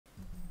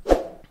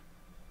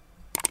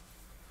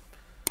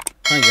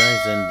Hi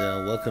guys,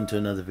 and welcome to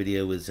another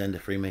video with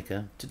Zender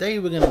Freemaker. Today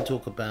we're going to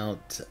talk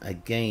about a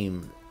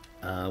game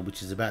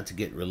which is about to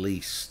get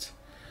released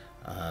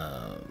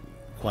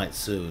quite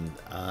soon.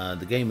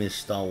 The game is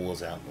Star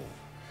Wars Outlaws,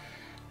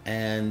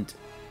 and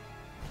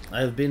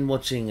I've been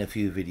watching a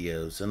few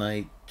videos and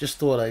I just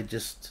thought I'd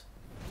just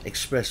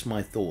express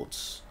my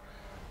thoughts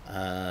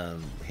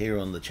here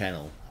on the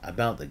channel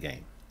about the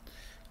game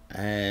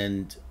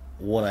and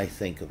what I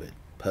think of it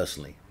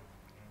personally.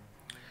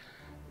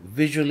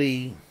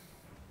 Visually,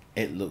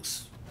 it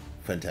looks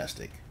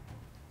fantastic.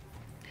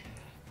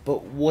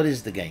 But what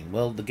is the game?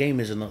 Well, the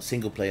game is a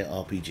single player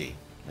RPG.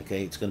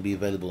 Okay, it's going to be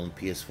available on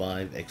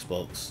PS5,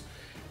 Xbox,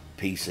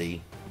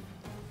 PC.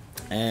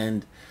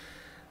 And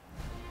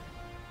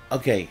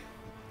okay,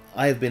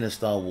 I have been a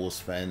Star Wars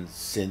fan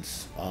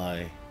since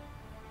I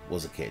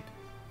was a kid.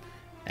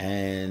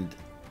 And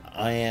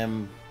I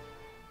am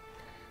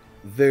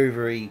very,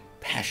 very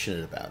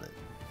passionate about it.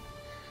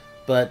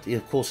 But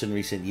of course, in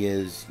recent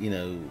years, you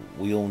know,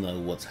 we all know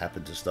what's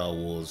happened to Star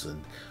Wars,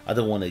 and I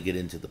don't want to get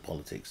into the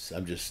politics.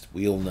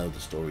 We all know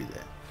the story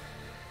there.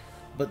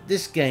 But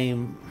this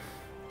game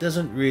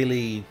doesn't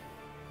really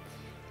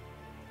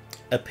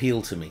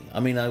appeal to me. I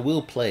mean, I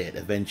will play it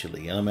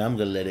eventually, and I'm going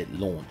to let it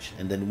launch,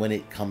 and then when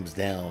it comes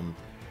down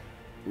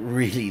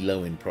really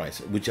low in price,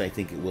 which I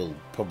think it will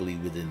probably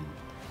within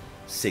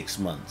 6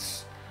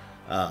 months,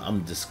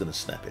 I'm just going to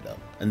snap it up,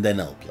 and then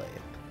I'll play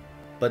it.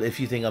 But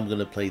if you think I'm going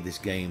to play this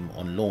game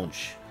on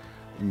launch,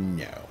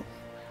 no.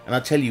 And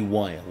I'll tell you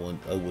why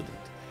I wouldn't.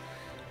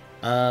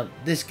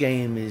 This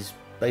game is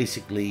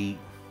basically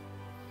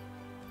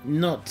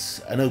not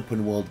an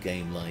open world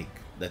game like,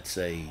 let's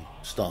say,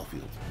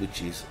 Starfield,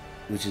 which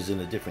is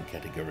in a different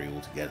category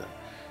altogether.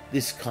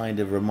 This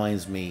kind of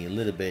reminds me a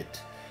little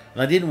bit,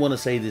 and I didn't want to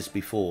say this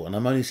before, and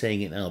I'm only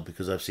saying it now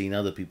because I've seen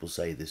other people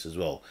say this as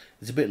well.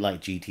 It's a bit like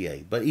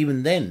GTA, but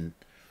even then,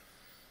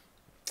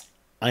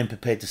 I'm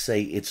prepared to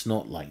say it's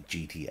not like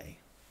GTA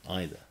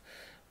either.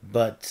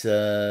 But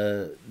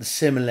the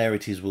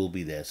similarities will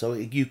be there. So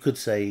you could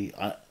say,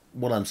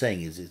 what I'm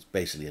saying is it's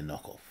basically a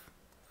knockoff.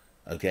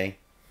 Okay?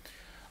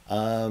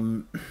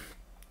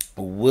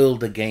 Will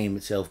the game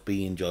itself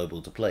be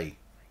enjoyable to play?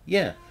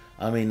 Yeah.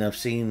 I mean, I've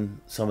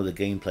seen some of the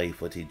gameplay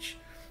footage,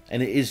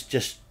 and it is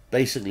just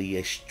basically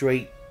a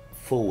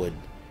straightforward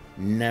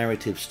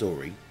narrative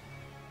story,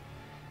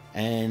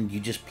 and you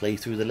just play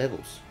through the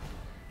levels.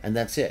 And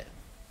that's it.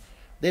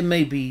 There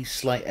may be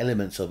slight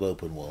elements of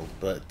open world,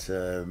 but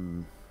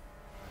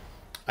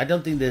I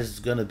don't think there's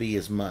going to be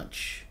as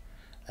much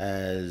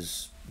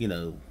as, you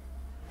know,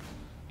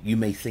 you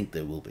may think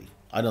there will be.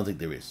 I don't think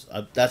there is.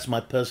 That's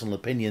my personal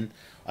opinion.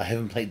 I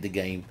haven't played the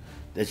game.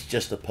 That's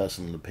just a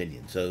personal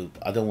opinion. So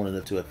I don't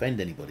want to offend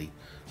anybody.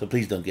 So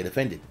please don't get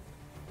offended.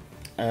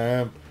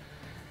 I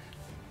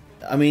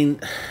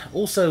mean,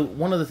 also,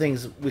 one of the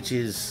things which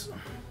is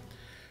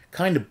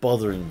kind of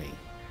bothering me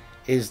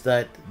is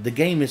that the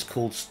game is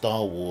called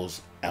Star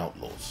Wars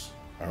Outlaws.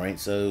 Alright,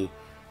 so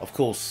of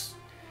course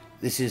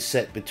this is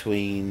set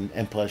between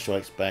Empire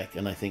Strikes Back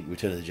and I think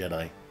Return of the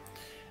Jedi.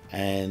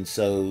 And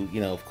so,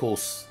 you know, of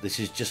course this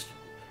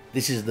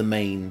is the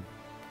main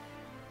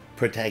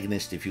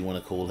protagonist, if you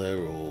want to call her,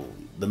 or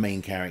the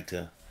main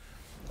character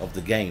of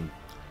the game.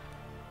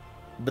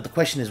 But the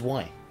question is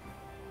why?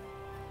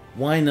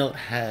 Why not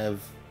have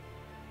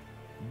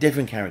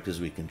different characters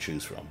we can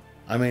choose from?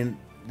 I mean,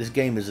 this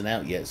game isn't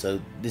out yet, so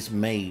this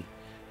may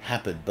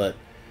happen, but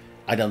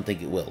I don't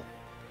think it will.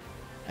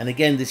 And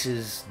again, this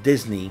is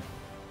Disney,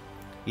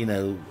 you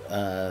know,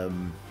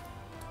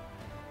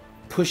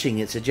 pushing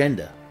its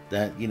agenda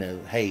that, you know,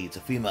 hey, it's a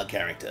female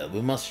character.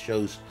 We must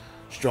show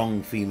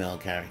strong female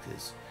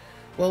characters.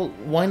 Well,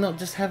 why not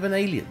just have an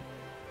alien?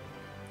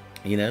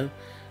 You know,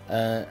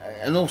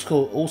 and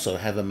also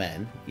have a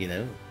man, you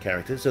know,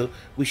 character. So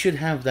we should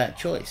have that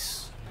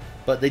choice,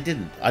 but they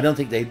didn't. I don't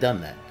think they've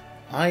done that.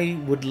 I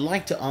would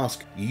like to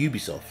ask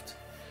Ubisoft,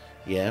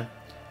 yeah,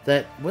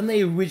 that when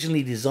they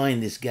originally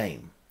designed this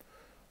game,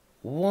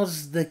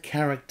 was the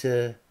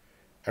character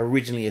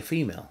originally a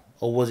female,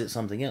 or was it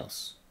something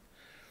else?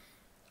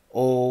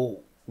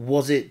 Or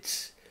was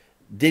it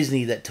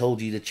Disney that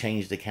told you to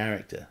change the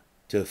character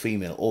to a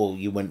female, or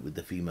you went with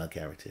the female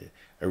character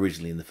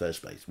originally in the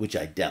first place, which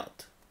I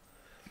doubt.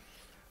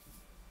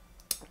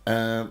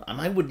 And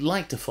I would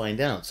like to find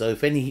out. So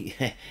if any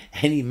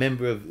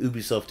member of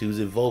Ubisoft who's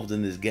involved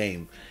in this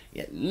game,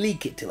 yeah,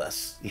 leak it to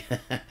us.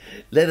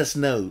 Let us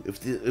know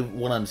if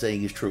what I'm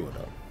saying is true or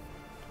not.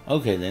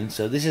 Okay then,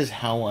 so this is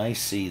how I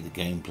see the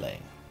game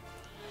playing.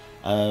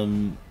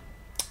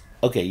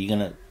 Okay, you're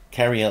going to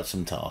carry out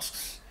some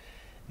tasks,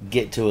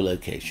 get to a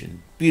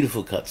location,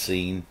 beautiful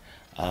cutscene,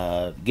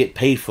 get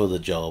paid for the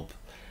job,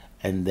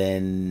 and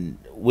then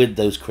with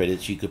those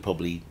credits you could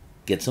probably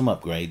get some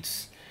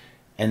upgrades,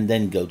 and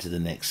then go to the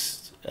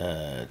next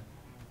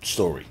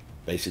story,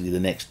 basically the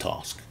next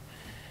task.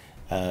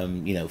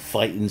 You know,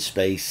 fight in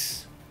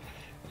space,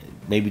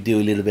 maybe do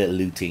a little bit of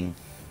looting.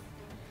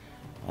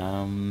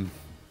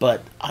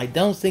 But I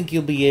don't think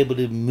you'll be able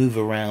to move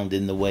around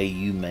in the way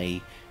you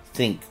may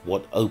think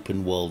what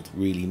open world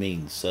really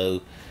means.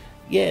 So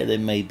yeah, there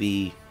may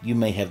be, you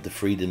may have the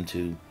freedom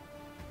to,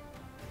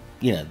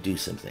 you know, do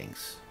some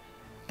things,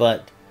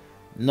 but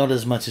not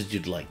as much as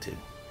you'd like to.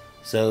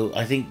 So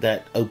I think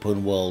that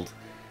open world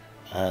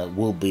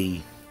will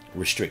be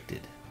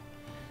restricted,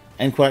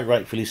 and quite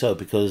rightfully so,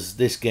 because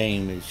this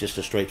game is just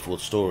a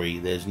straightforward story.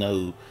 There's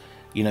no,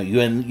 you know,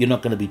 you're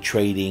not going to be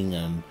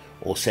trading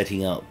or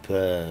setting up,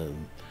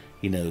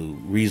 you know,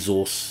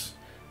 resource,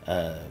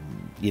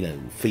 you know,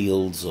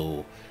 fields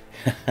or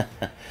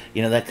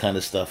you know, that kind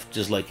of stuff.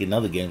 Just like in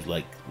other games,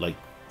 like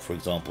for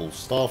example,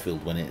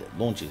 Starfield when it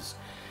launches.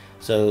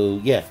 So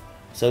yeah,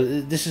 so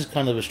this is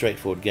kind of a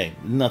straightforward game.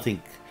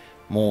 Nothing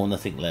more,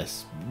 nothing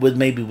less, with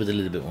maybe with a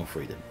little bit more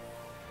freedom.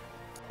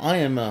 I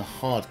am a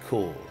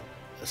hardcore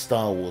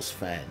Star Wars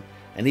fan,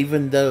 and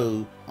even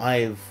though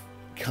I've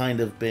kind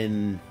of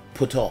been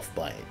put off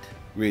by it,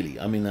 really,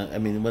 I mean,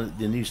 when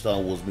the new Star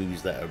Wars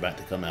movies that are about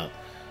to come out,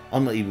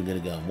 I'm not even going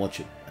to go and watch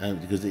it,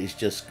 because it's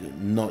just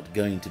not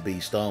going to be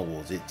Star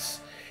Wars.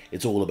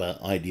 It's all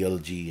about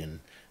ideology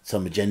and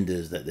some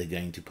agendas that they're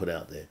going to put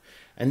out there.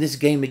 And this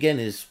game again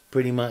is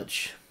pretty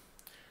much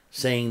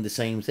saying the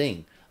same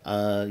thing.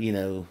 You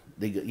know,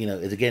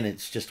 again,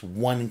 it's just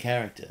one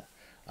character.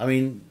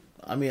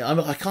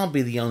 I can't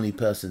be the only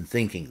person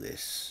thinking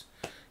this,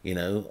 you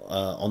know,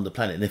 on the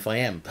planet. And if I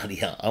am, bloody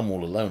hell, I'm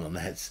all alone on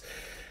that.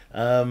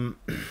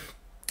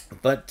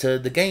 But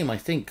the game, I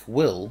think,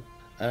 will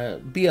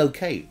be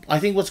okay. I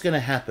think what's going to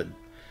happen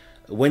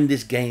when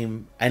this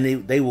game,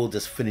 and they will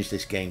just finish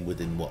this game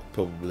within what,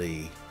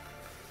 probably,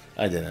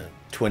 I don't know,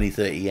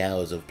 20-30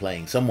 hours of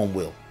playing. Someone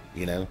will,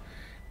 you know,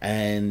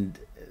 and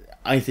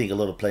I think a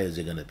lot of players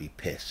are going to be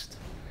pissed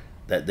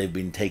that they've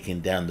been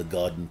taken down the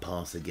garden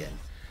path again.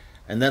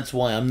 And that's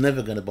why I'm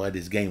never going to buy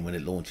this game when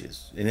it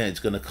launches. You know, it's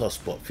going to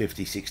cost, what,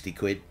 50-60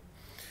 quid?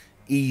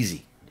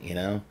 Easy, you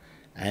know?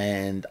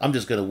 And I'm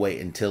just going to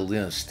wait until, you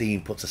know,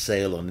 Steam puts a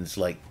sale on, it's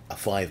like a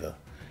 $5.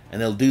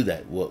 And they'll do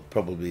that, what,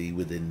 probably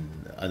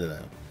within, I don't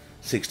know,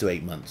 6 to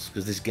 8 months.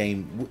 Because this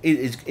game,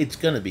 it's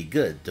going to be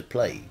good to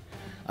play.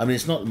 I mean,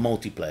 it's not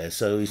multiplayer,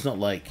 so it's not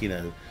like, you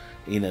know,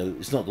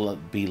 it's not going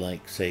to be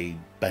like, say,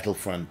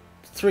 Battlefront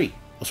 3.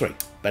 Oh, sorry,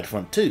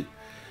 Battlefront 2.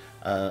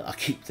 I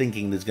keep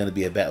thinking there's going to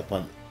be a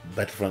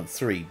Battlefront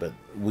 3, but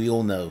we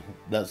all know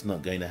that's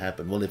not going to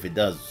happen. Well, if it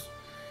does,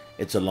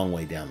 it's a long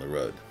way down the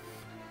road.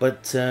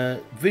 But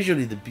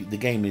visually, the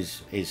game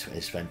is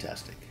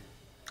fantastic.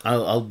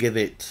 I'll give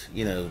it,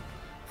 you know,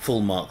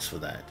 full marks for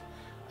that.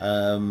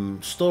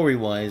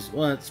 Story-wise,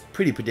 well, it's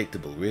pretty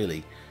predictable,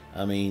 really.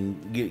 I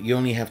mean, you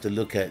only have to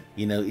look at,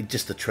 you know,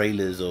 just the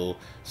trailers or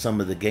some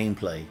of the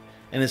gameplay,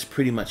 and it's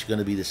pretty much going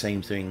to be the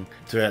same thing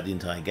throughout the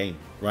entire game,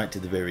 right to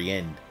the very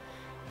end.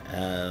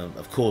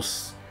 Of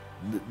course,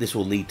 this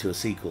will lead to a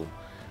sequel.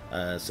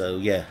 So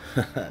yeah,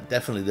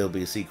 definitely there'll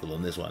be a sequel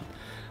on this one.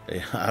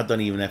 I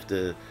don't even have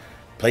to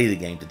play the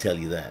game to tell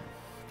you that.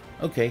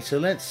 Okay, so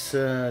let's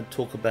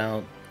talk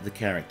about the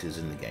characters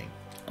in the game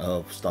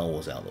of Star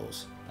Wars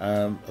Outlaws.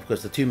 Of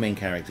course, the two main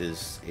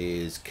characters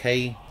is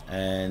Kay,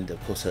 and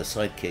of course her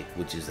sidekick,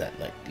 which is that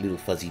like little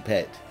fuzzy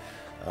pet.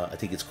 I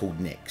think it's called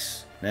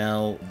Nix.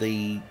 Now,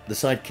 the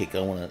sidekick,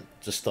 I want to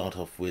just start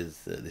off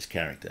with this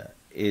character.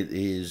 It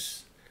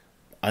is,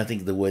 I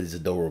think the word is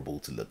adorable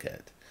to look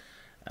at.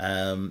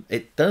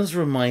 It does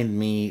remind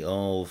me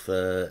of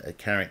a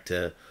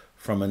character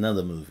from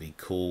another movie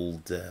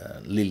called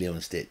Lilo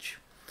and Stitch,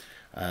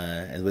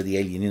 and where the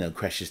alien, you know,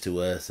 crashes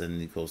to Earth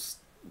and of course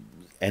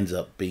ends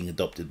up being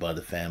adopted by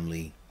the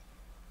family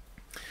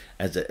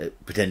as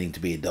pretending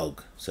to be a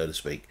dog, so to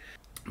speak.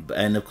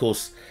 And of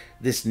course,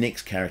 this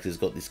Nix character's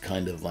got this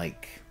kind of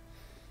like,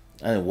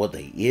 I don't know what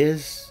they,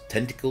 ears,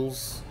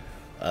 tentacles.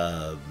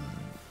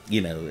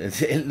 You know,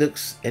 it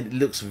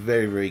looks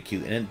very, very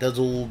cute, and it does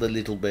all the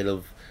little bit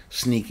of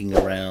sneaking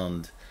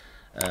around,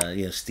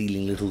 you know,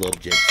 stealing little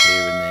objects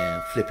here and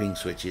there, flipping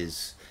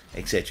switches,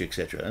 etc.,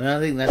 etc. And I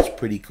think that's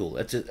pretty cool.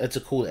 That's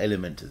a cool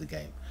element to the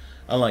game.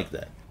 I like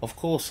that. Of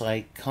course,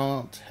 I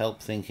can't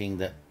help thinking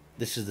that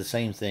this is the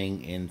same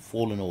thing in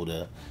Fallen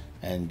Order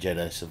and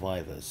Jedi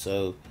Survivor.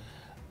 So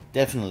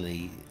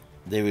definitely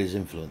there is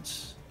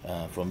influence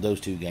from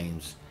those two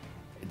games.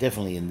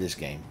 Definitely in this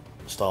game,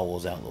 Star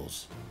Wars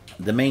Outlaws.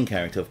 The main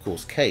character, of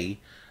course, Kay,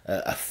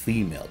 a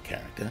female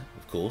character,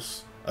 of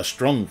course, a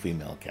strong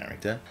female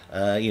character,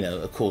 you know,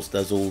 of course,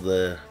 does all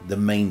the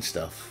main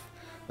stuff,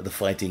 the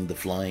fighting, the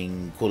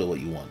flying, call it what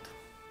you want.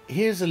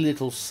 Here's a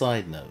little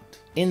side note.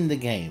 In the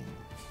game,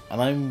 and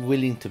I'm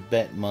willing to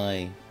bet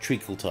my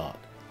treacle tart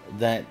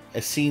that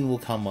a scene will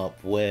come up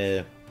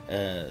where,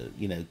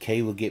 you know,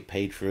 Kay will get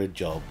paid for a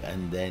job,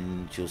 and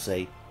then she'll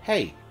say,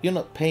 hey, you're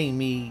not paying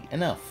me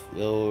enough,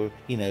 or,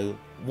 you know,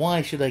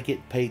 why should I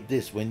get paid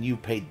this when you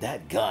paid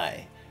that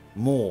guy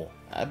more?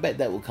 I bet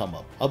that will come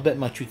up. I'll bet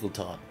my treacle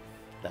tart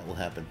that will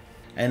happen.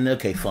 And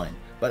okay, fine.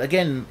 But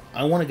again,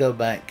 I want to go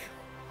back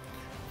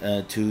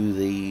to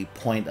the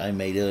point I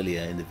made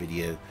earlier in the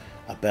video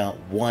about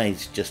why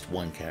it's just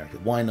one character.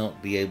 Why not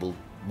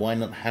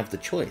have the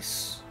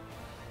choice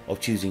of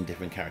choosing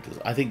different characters?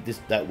 I think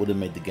that would have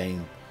made the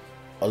game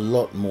a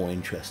lot more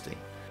interesting.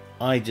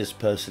 I just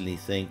personally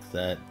think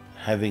that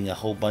having a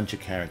whole bunch of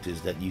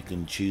characters that you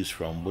can choose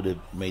from would have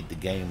made the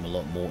game a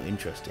lot more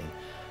interesting.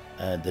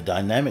 The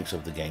dynamics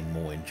of the game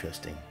more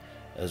interesting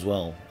as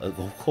well.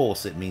 Of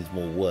course, it means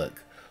more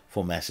work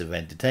for Massive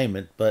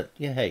Entertainment, but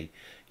yeah, hey,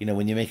 you know,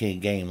 when you're making a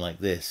game like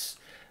this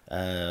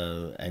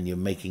and you're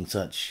making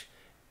such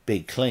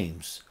big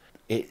claims,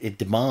 it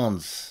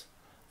demands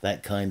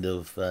that kind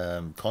of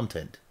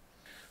content.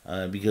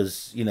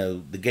 Because, you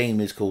know, the game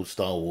is called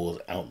Star Wars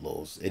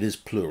Outlaws. It is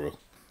plural.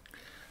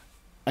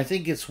 I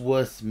think it's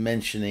worth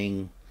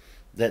mentioning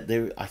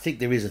that I think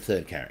there is a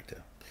third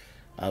character,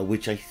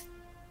 which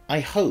I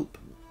hope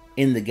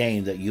in the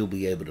game that you'll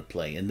be able to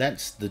play, and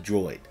that's the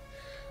droid,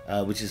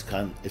 which is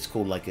it's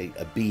called like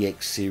a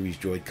BX series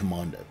droid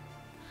commando.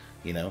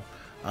 You know,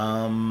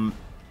 I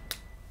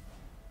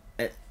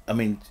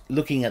mean,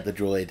 looking at the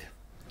droid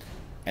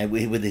and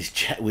with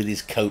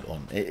his coat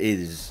on, it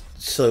is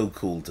so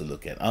cool to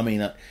look at. I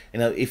mean, you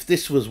know, if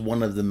this was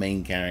one of the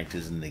main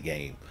characters in the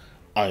game,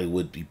 I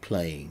would be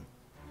playing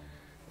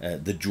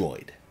the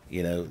droid.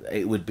 You know,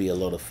 it would be a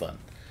lot of fun.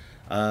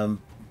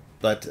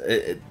 But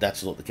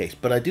that's not the case.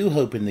 But I do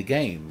hope in the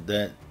game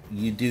that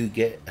you do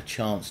get a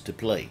chance to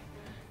play,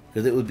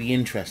 because it would be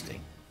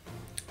interesting,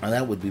 and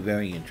that would be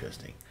very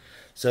interesting.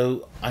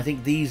 So I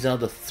think these are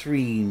the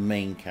three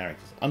main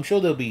characters. I'm sure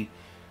there'll be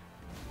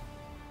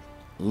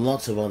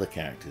lots of other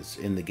characters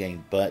in the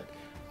game, but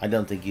I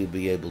don't think you'll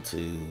be able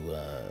to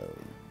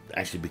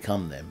actually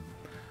become them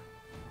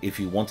if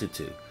you wanted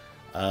to.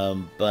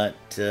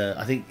 But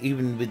I think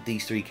even with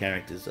these three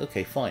characters,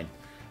 okay, fine.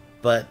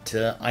 But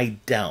I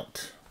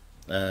doubt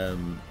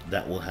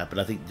that will happen.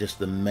 I think just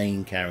the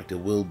main character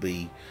will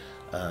be,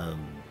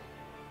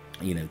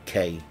 you know,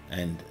 Kay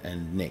and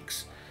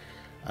Nix.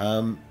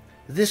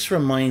 This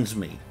reminds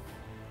me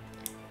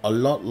a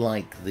lot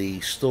like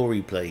the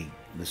story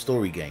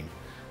game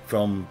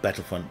from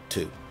Battlefront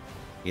 2.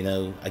 You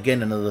know,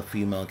 again, another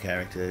female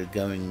character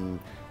doing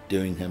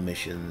her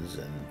missions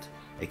and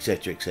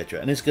etc, etc,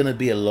 and it's going to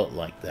be a lot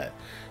like that.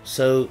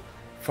 So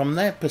from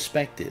that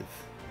perspective,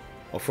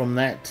 or from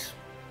that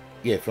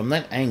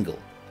angle,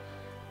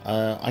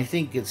 I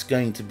think it's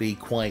going to be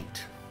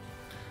quite,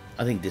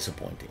 I think,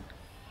 disappointing.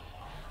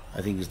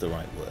 I think is the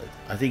right word.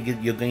 I think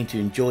you're going to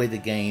enjoy the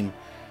game,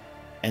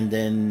 and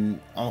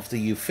then after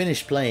you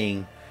finish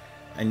playing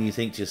and you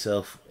think to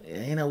yourself,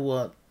 you know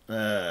what,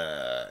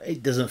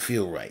 it doesn't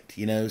feel right.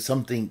 You know,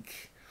 something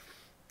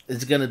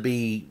is going to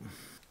be,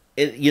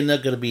 you're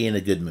not going to be in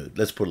a good mood.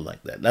 Let's put it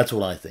like that. That's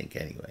what I think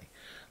anyway.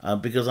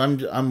 Because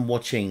I'm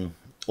watching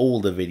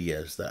all the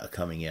videos that are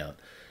coming out,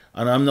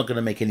 and I'm not going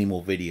to make any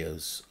more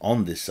videos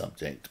on this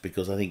subject,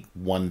 because I think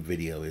one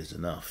video is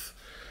enough.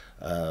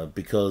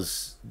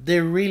 Because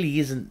there really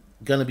isn't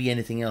going to be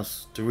anything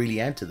else to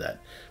really add to that,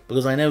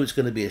 because I know it's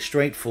going to be a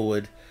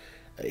straightforward,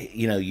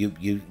 you know, you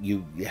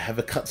have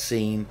a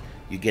cutscene,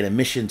 you get a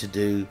mission to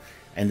do,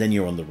 and then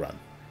you're on the run,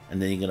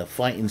 and then you're going to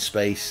fight in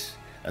space.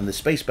 And the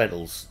space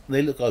battles,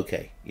 they look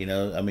okay, you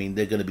know. I mean,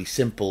 they're going to be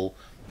simple,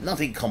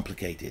 nothing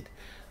complicated.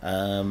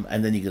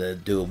 And then you're going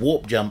to do a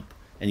warp jump,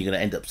 and you're going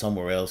to end up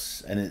somewhere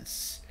else, and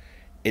it's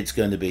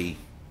going to be,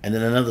 and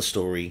then another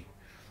story,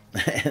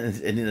 and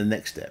in the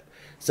next step.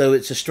 So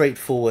it's a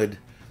straightforward,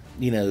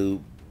 you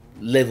know,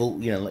 level.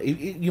 You know,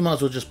 you might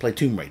as well just play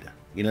Tomb Raider.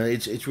 You know,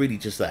 it's really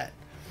just that.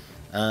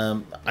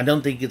 I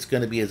don't think it's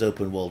going to be as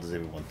open world as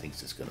everyone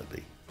thinks it's going to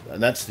be,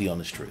 and that's the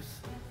honest truth.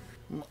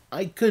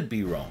 I could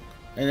be wrong.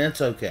 And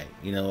that's okay,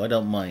 you know, I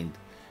don't mind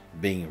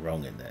being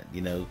wrong in that.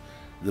 You know,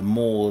 the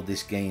more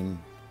this game,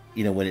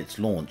 you know, when it's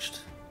launched,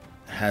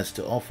 has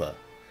to offer,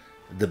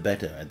 the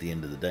better at the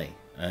end of the day.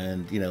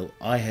 And, you know,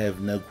 I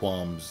have no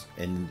qualms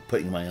in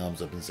putting my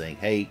arms up and saying,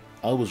 hey,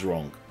 I was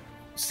wrong.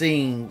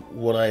 Seeing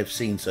what I've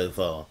seen so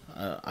far,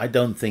 I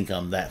don't think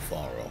I'm that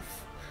far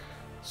off.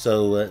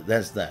 So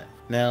that's that.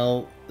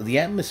 Now, the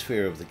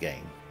atmosphere of the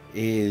game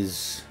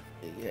is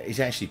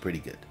actually pretty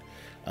good.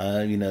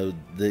 You know,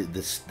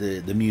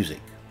 the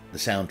music, the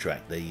soundtrack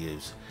they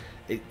use,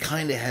 it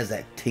kind of has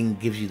that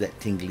gives you that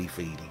tingly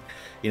feeling.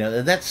 You know,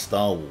 and that's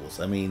Star Wars.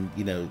 I mean,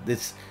 you know,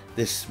 this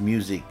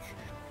music,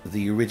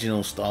 the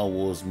original Star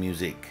Wars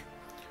music,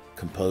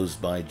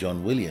 composed by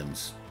John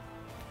Williams,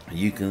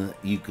 you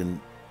can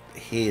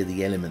hear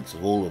the elements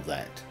of all of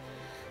that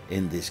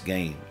in this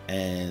game.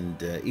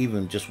 And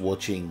even just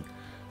watching,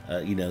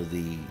 you know,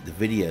 the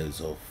videos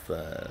of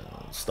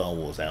Star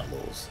Wars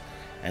Outlaws,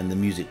 and the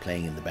music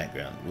playing in the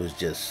background was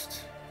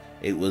just,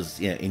 it was,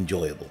 you know,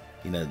 enjoyable.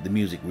 You know, the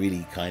music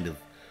really kind of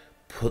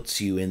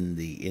puts you in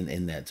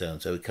that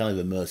zone, so it kind of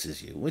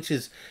immerses you, which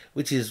is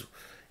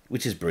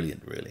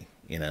brilliant, really.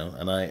 You know,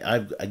 and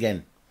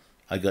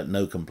I got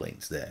no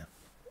complaints there.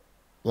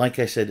 Like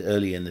I said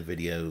earlier in the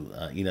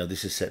video, you know,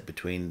 this is set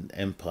between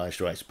Empire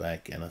Strikes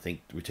Back and I think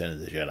Return of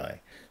the Jedi.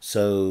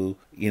 So,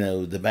 you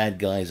know, the bad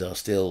guys are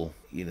still,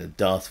 you know,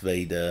 Darth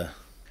Vader,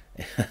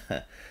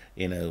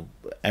 you know,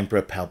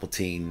 Emperor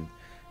Palpatine,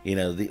 you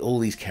know, all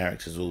these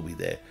characters will be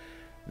there.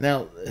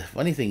 Now, the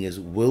funny thing is,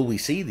 will we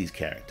see these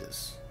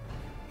characters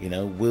You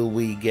know, will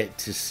we get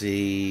to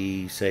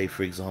see, say,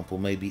 for example,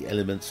 maybe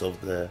elements of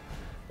the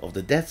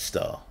Death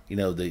Star? You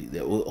know,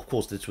 well, of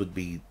course, this would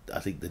be, I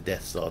think, the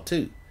Death Star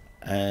too.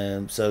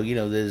 So you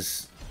know,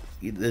 there's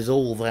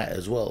all that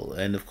as well,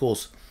 and of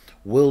course,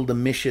 will the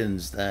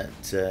missions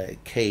that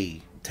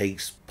Kay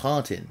takes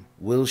part in,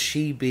 will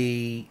she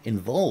be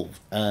involved?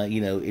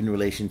 You know, in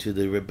relation to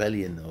the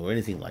rebellion or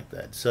anything like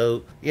that.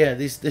 So yeah,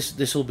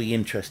 this will be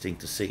interesting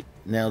to see.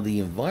 Now the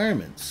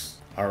environments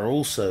are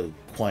also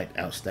quite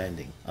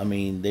outstanding. I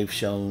mean, they've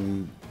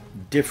shown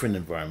different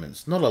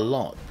environments, not a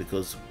lot,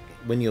 because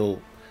when you're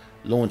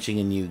launching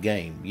a new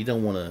game, you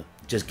don't want to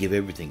just give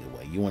everything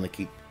away. You want to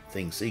keep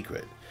things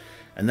secret,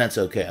 and that's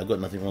okay. I've got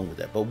nothing wrong with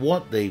that. But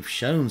what they've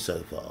shown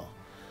so far,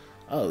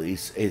 oh,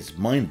 it's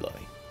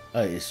mind-blowing.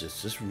 Oh, it's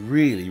just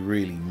really,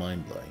 really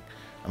mind-blowing,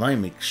 and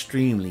I'm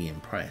extremely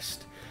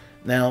impressed.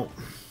 Now,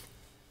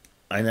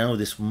 I know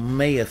this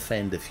may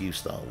offend a few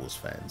Star Wars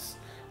fans.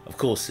 Of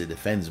course, it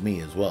offends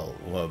me as well,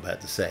 what I'm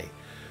about to say.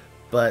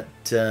 But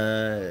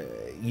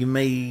you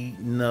may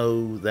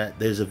know that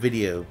there's a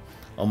video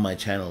on my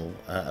channel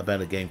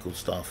about a game called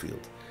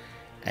Starfield.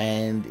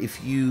 And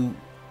if you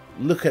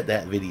look at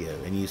that video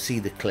and you see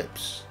the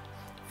clips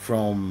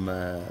from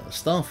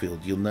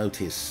Starfield, you'll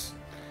notice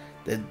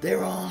that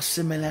there are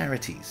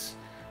similarities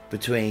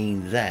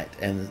between that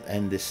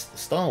and this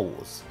Star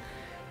Wars.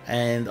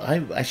 And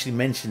I actually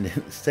mentioned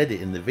it, said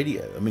it in the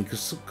video. I mean,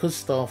 because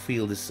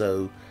Starfield is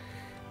so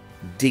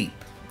deep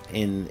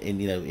in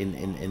you know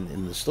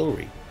in the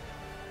story,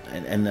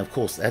 and of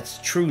course that's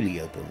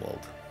truly open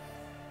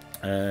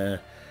world.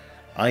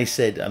 I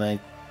said, and I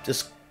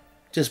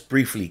just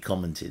briefly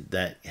commented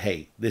that,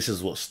 hey, this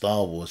is what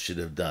Star Wars should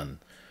have done,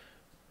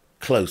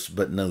 close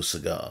but no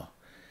cigar.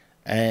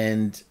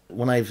 And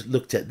when I've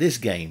looked at this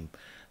game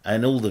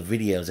and all the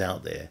videos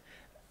out there,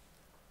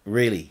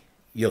 really,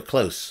 you're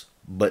close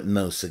but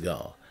no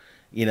cigar.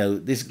 You know,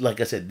 this, like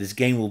I said, this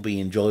game will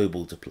be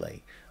enjoyable to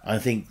play. I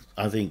think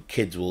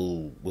kids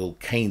will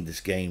cane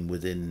this game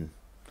within,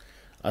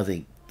 I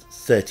think,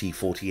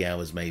 30-40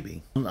 hours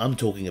maybe. I'm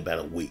talking about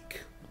a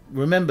week.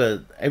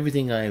 Remember,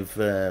 everything I've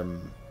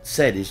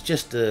said is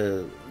just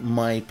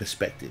my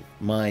perspective,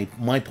 my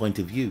point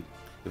of view,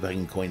 if I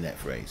can coin that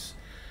phrase,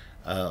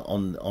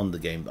 on the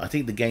game. I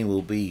think the game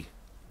will be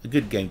a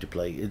good game to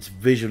play. It's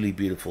visually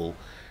beautiful.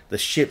 The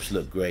ships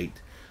look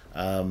great.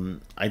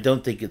 I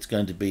don't think it's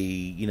going to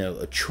be, you know,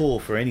 a chore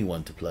for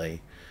anyone to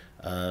play.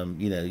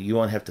 You know, you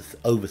won't have to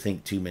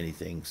overthink too many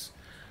things.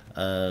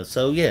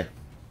 So yeah,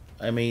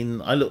 I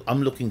mean,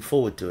 I'm looking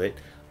forward to it.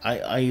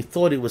 I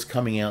thought it was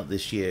coming out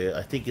this year.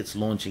 I think it's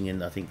launching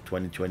in, I think,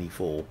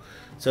 2024.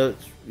 So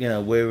it's, you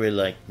know, we're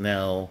like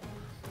now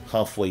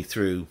halfway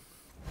through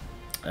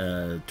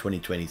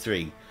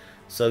 2023.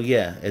 So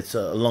yeah, it's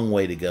a long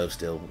way to go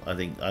still.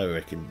 I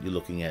reckon you're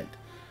looking at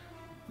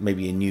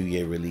maybe a New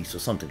Year release or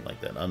something like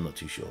that. I'm not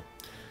too sure.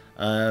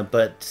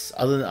 But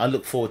other than, I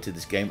look forward to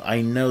this game.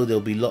 I know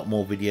there'll be a lot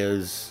more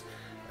videos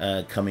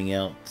coming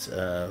out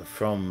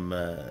from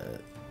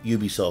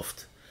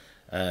Ubisoft,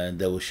 and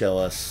they will show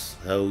us.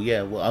 So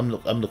yeah, well,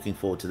 I'm looking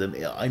forward to them.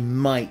 I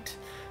might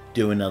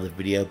do another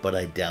video, but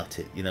I doubt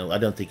it. You know, I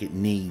don't think it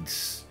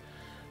needs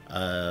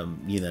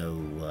you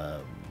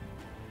know,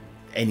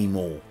 any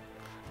more.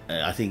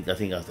 I think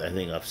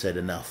I've said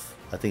enough.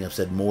 I think I've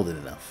said more than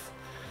enough.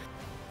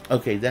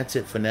 Okay, that's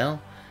it for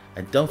now.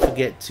 And don't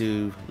forget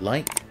to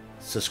like,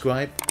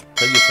 subscribe,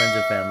 tell your friends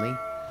and family,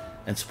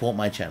 and support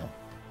my channel.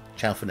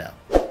 Ciao for now.